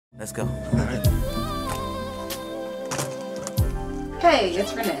Let's go. All right. Hey,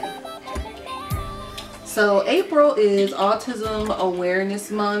 it's Renee. So April is Autism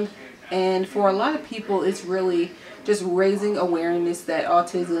Awareness Month, and for a lot of people it's really just raising awareness that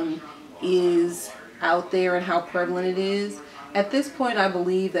autism is out there and how prevalent it is. At this point, I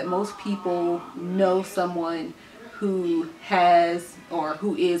believe that most people know someone who has or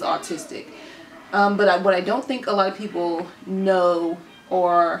who is autistic. But what I don't think a lot of people know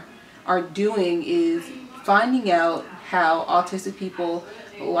or are doing is finding out how autistic people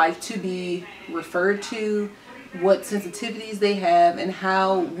like to be referred to, what sensitivities they have, and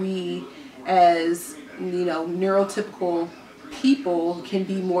how we as neurotypical people can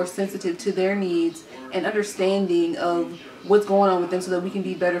be more sensitive to their needs and understanding of what's going on with them so that we can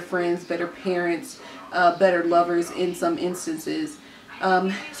be better friends, better parents, better lovers in some instances.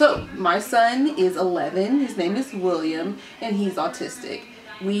 So my son is 11, his name is William, and he's autistic.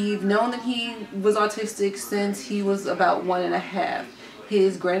 We've known that he was autistic since he was about 1.5.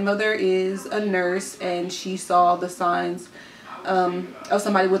 His grandmother is a nurse, and she saw the signs of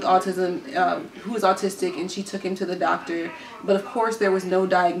somebody with autism who was autistic, and she took him to the doctor. But of course there was no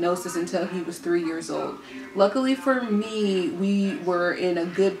diagnosis until he was 3 years old. Luckily for me, we were in a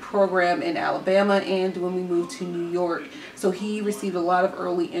good program in Alabama and when we moved to New York, so he received a lot of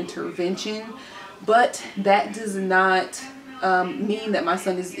early intervention. But that does not mean that my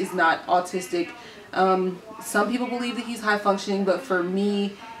son is not autistic. Some people believe that he's high functioning, but for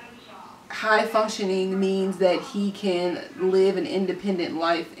me, high functioning means that he can live an independent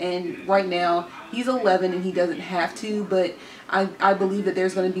life, and right now he's 11 and he doesn't have to, but I believe that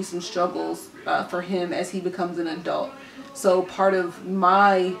there's going to be some struggles for him as he becomes an adult. So part of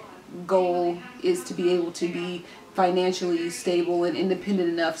my goal is to be able to be financially stable and independent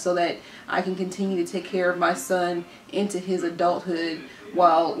enough so that I can continue to take care of my son into his adulthood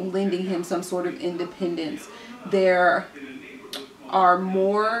while lending him some sort of independence. There are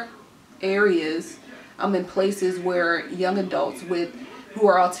more areas in places where young adults who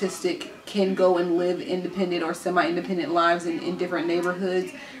are autistic can go and live independent or semi-independent lives in different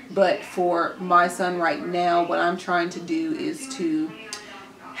neighborhoods. But for my son right now, what I'm trying to do is to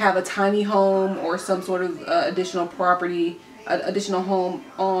have a tiny home or some sort of additional property, additional home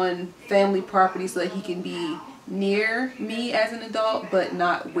on family property, so that he can be near me as an adult but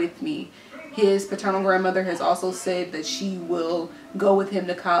not with me. His paternal grandmother has also said that she will go with him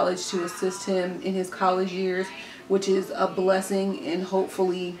to college to assist him in his college years, which is a blessing, and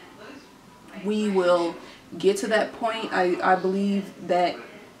hopefully we will get to that point. I believe that,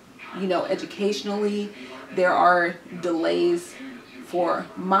 educationally there are delays for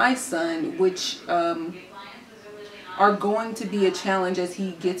my son, which are going to be a challenge as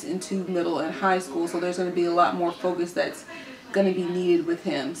he gets into middle and high school. So there's going to be a lot more focus that's going to be needed with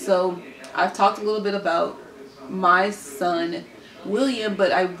him. So I've talked a little bit about my son William,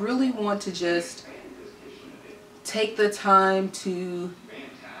 but I really want to just take the time to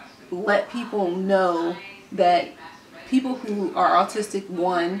let people know that people who are autistic,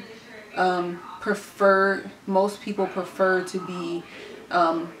 most people prefer to be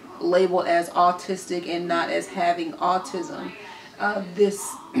labeled as autistic and not as having autism.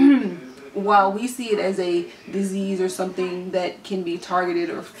 While we see it as a disease or something that can be targeted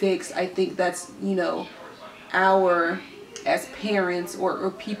or fixed, I think that's, as parents or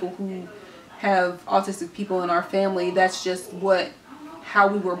people who have autistic people in our family, that's just how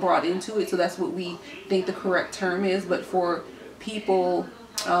we were brought into it. So that's what we think the correct term is. But for people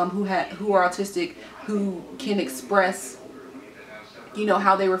who are autistic, who can express,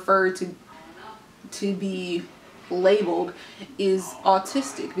 how they refer to be labeled is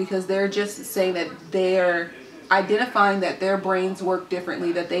autistic, because they're just saying that they're identifying that their brains work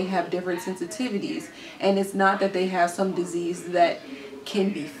differently, that they have different sensitivities, and it's not that they have some disease that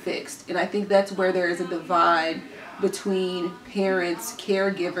can be fixed. And I think that's where there is a divide between parents,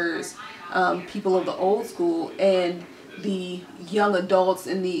 caregivers, people of the old school, and the young adults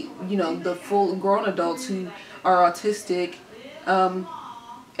and the the full grown adults who are autistic, and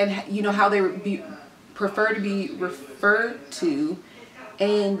how they prefer to be referred to,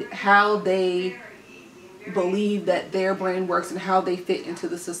 and how they believe that their brain works and how they fit into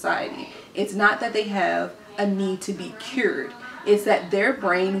the society. It's not that they have a need to be cured, it's that their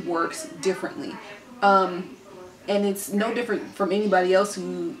brain works differently, and it's no different from anybody else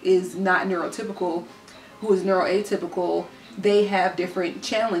who is not neurotypical, who is neuroatypical. They have different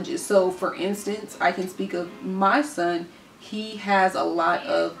challenges. So for instance, I can speak of my son. He has a lot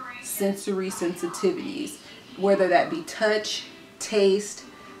of sensory sensitivities, whether that be touch, taste,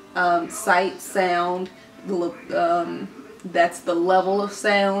 sight, sound, that's the level of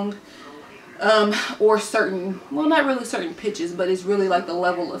sound, or certain, well, not really certain pitches, but it's really like the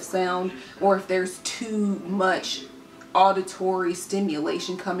level of sound, or if there's too much auditory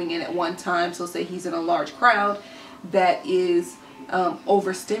stimulation coming in at one time. So say he's in a large crowd that is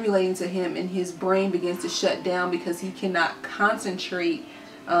overstimulating to him, and his brain begins to shut down because he cannot concentrate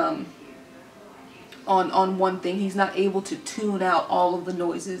on one thing. He's not able to tune out all of the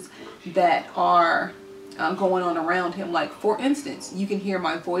noises that are going on around him. Like, for instance, you can hear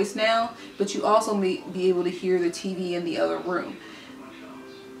my voice now, but you also may be able to hear the TV in the other room.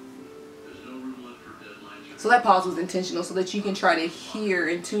 So that pause was intentional, so that you can try to hear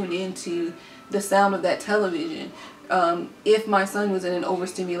and tune into the sound of that television. If my son was in an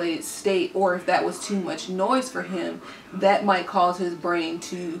overstimulated state, or if that was too much noise for him, that might cause his brain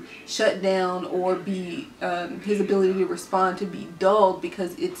to shut down, or be his ability to respond to be dulled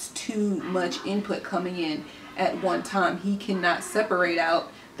because it's too much input coming in at one time. He cannot separate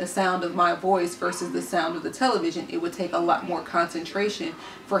out the sound of my voice versus the sound of the television. It would take a lot more concentration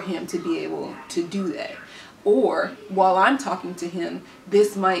for him to be able to do that. Or while I'm talking to him,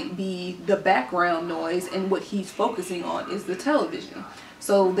 this might be the background noise, and what he's focusing on is the television.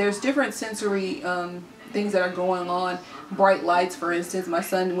 So there's different sensory things that are going on. Bright lights, for instance. My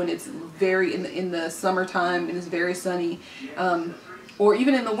son, when it's very in the summertime and it's very sunny, or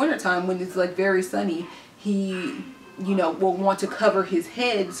even in the wintertime when it's like very sunny, he, you know, will want to cover his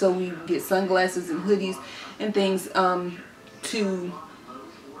head. So we get sunglasses and hoodies and things to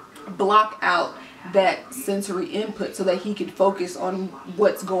block out that sensory input, so that he can focus on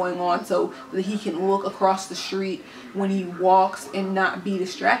what's going on, so that he can look across the street when he walks and not be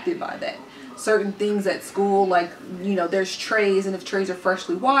distracted by that. Certain things at school, like, you know, there's trays, and if trays are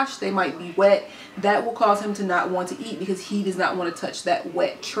freshly washed, they might be wet. That will cause him to not want to eat because he does not want to touch that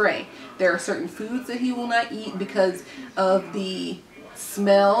wet tray. There are certain foods that he will not eat because of the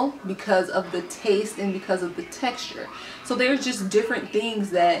smell, because of the taste, and because of the texture. So there's just different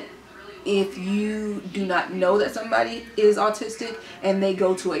things that, if you do not know that somebody is autistic and they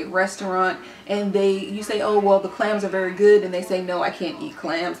go to a restaurant and you say, oh, well, the clams are very good, and they say, no, I can't eat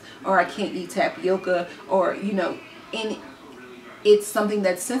clams, or I can't eat tapioca, or, you know, and it's something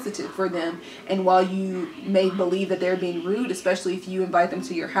that's sensitive for them. And while you may believe that they're being rude, especially if you invite them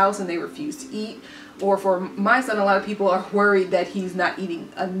to your house and they refuse to eat, or for my son, a lot of people are worried that he's not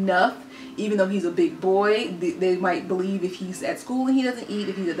eating enough. Even though he's a big boy, they might believe if he's at school and he doesn't eat,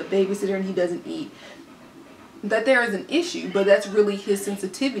 if he's at the babysitter and he doesn't eat, that there is an issue. But that's really his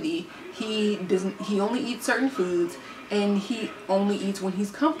sensitivity. He only eats certain foods, and he only eats when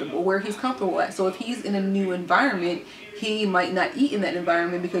he's comfortable, where he's comfortable at. So if he's in a new environment, he might not eat in that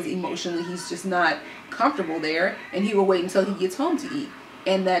environment because emotionally he's just not comfortable there, and he will wait until he gets home to eat.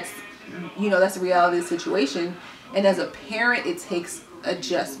 And that's, you know, that's the reality of the situation. And as a parent, it takes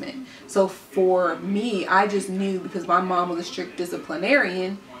adjustment. So for me, I just knew, because my mom was a strict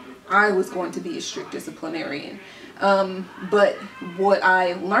disciplinarian, I was going to be a strict disciplinarian. But what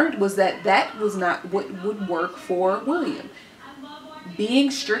I learned was that that was not what would work for William. Being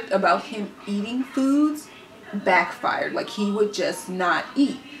strict about him eating foods backfired. Like, he would just not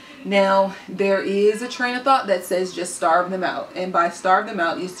eat. Now, there is a train of thought that says just starve them out. And by starve them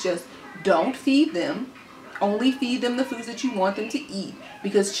out, it's just don't feed them. Only feed them the foods that you want them to eat,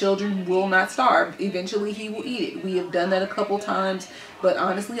 because children will not starve. Eventually he will eat it. We have done that a couple times, but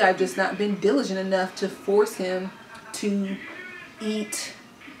honestly, I've just not been diligent enough to force him to eat,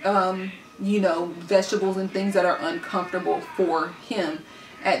 you know, vegetables and things that are uncomfortable for him.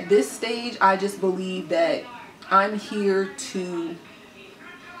 At this stage, I just believe that I'm here to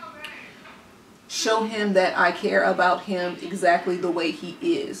show him that I care about him exactly the way he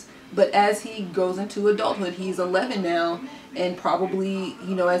is. But as he goes into adulthood, he's 11 now, and probably,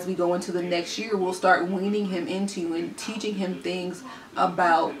 you know, as we go into the next year, we'll start weaning him into and teaching him things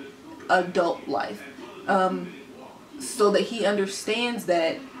about adult life, so that he understands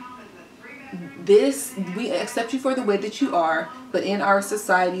that we accept you for the way that you are, but in our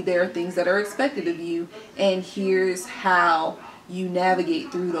society there are things that are expected of you, and here's how you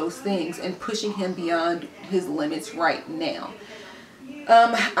navigate through those things, and pushing him beyond his limits right now.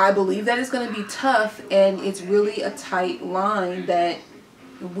 I believe that it's going to be tough, and it's really a tight line that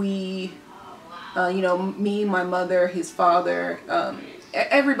we, you know, me, my mother, his father,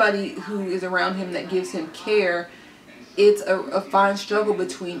 everybody who is around him that gives him care, it's a fine struggle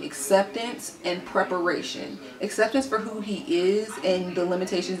between acceptance and preparation. Acceptance for who he is and the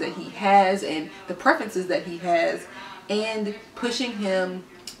limitations that he has and the preferences that he has, and pushing him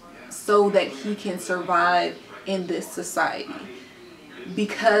so that he can survive in this society.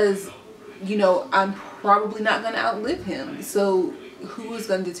 Because you know, I'm probably not going to outlive him. So who is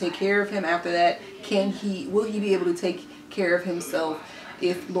going to take care of him after that? Will he be able to take care of himself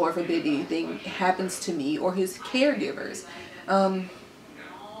if, Lord forbid, anything happens to me or his caregivers?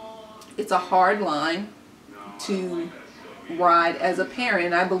 It's a hard line to ride as a parent,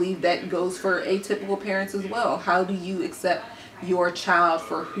 and I believe that goes for atypical parents as well. How do you accept your child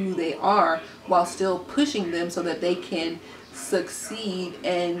for who they are while still pushing them so that they can succeed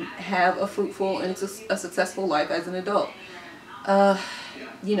and have a fruitful and a successful life as an adult?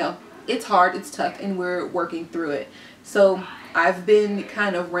 You know, it's hard, it's tough, and we're working through it. So I've been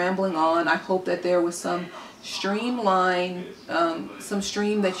kind of rambling on. I hope that there was some stream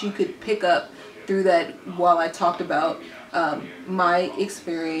that you could pick up through that while I talked about my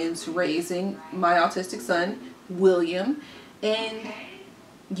experience raising my autistic son, William. And,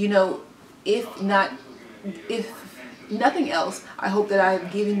 you know, if nothing else, I hope that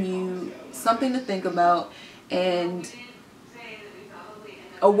I've given you something to think about and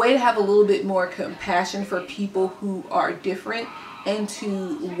a way to have a little bit more compassion for people who are different, and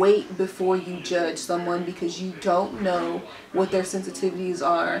to wait before you judge someone, because you don't know what their sensitivities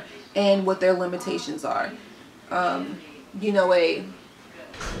are and what their limitations are. You know, a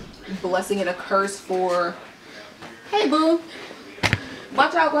blessing and a curse for, hey boo,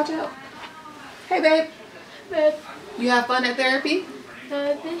 watch out, watch out. Hey babe. Babe. You have fun at therapy?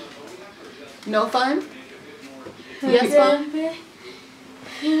 No fun? Yes fun?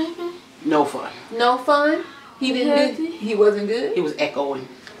 No fun. No fun? He wasn't good? He was echoing.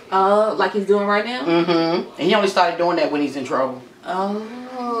 Like he's doing right now? Mm-hmm. And he only started doing that when he's in trouble.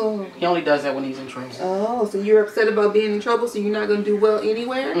 Oh. He only does that when he's in trouble. Oh, so you're upset about being in trouble, so you're not going to do well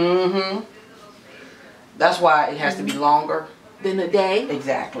anywhere? Mm-hmm. That's why it has to be longer. Than a day?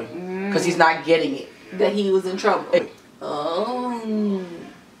 Exactly. Because he's not getting it. That he was in trouble. Oh.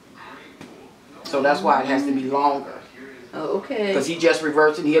 So that's why it has to be longer. Okay. Because he just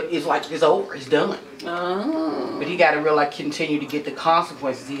reverts and it's like it's over. It's done. Oh. But he got to really continue to get the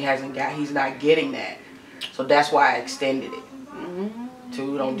consequences. He's not getting that. So that's why I extended it.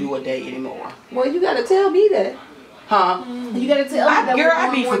 To don't do a day anymore. Well, you got to tell me that. Huh? You got to tell me that. Girl, I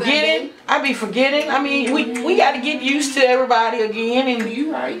be forgetting. I mean, we got to get used to everybody again and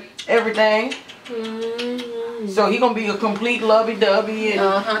You right. everything. So he gonna be a complete lovey-dovey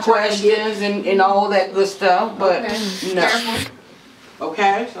and questions and all that good stuff, but no. Careful.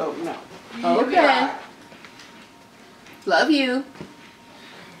 Okay, so no. Okay. Love you.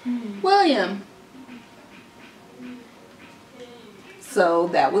 William. So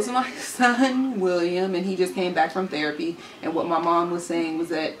that was my son, William, and he just came back from therapy. And what my mom was saying was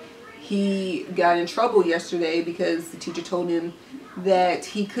that he got in trouble yesterday because the teacher told him that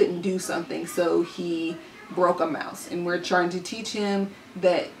he couldn't do something, so he broke a mouse. And we're trying to teach him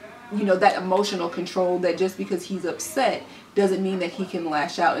that, you know, that emotional control, that just because he's upset doesn't mean that he can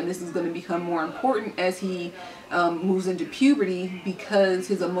lash out. And this is going to become more important as he moves into puberty, because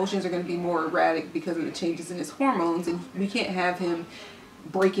his emotions are going to be more erratic because of the changes in his hormones, and we can't have him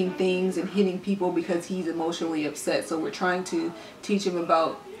breaking things and hitting people because he's emotionally upset. So we're trying to teach him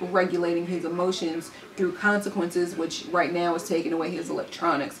about regulating his emotions through consequences, which right now is taking away his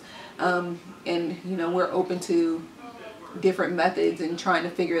electronics. And you know, we're open to different methods and trying to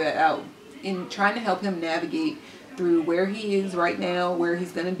figure that out, and trying to help him navigate through where he is right now, where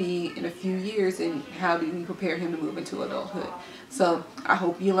he's going to be in a few years, and how do we prepare him to move into adulthood. So I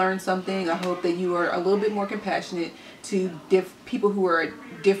hope you learned something. I hope that you are a little bit more compassionate to people who are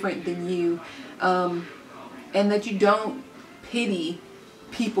different than you, and that you don't pity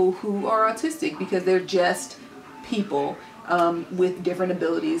people who are autistic, because they're just people with different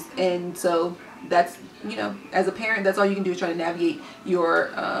abilities. And so that's, you know, as a parent, that's all you can do, is try to navigate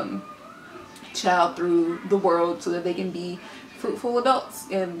your child through the world so that they can be fruitful adults,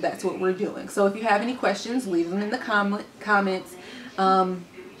 and that's what we're doing. So if you have any questions, leave them in the comments, and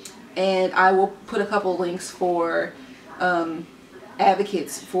I will put a couple links for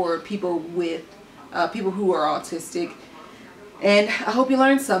advocates for people with people who are autistic, and I hope you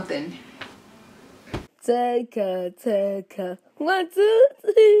learned something. Take a 1, 2,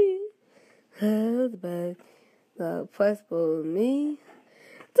 3. Hold back, not possible me.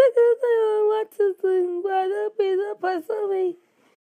 Take a 1, 2, 3. Why the piece of me?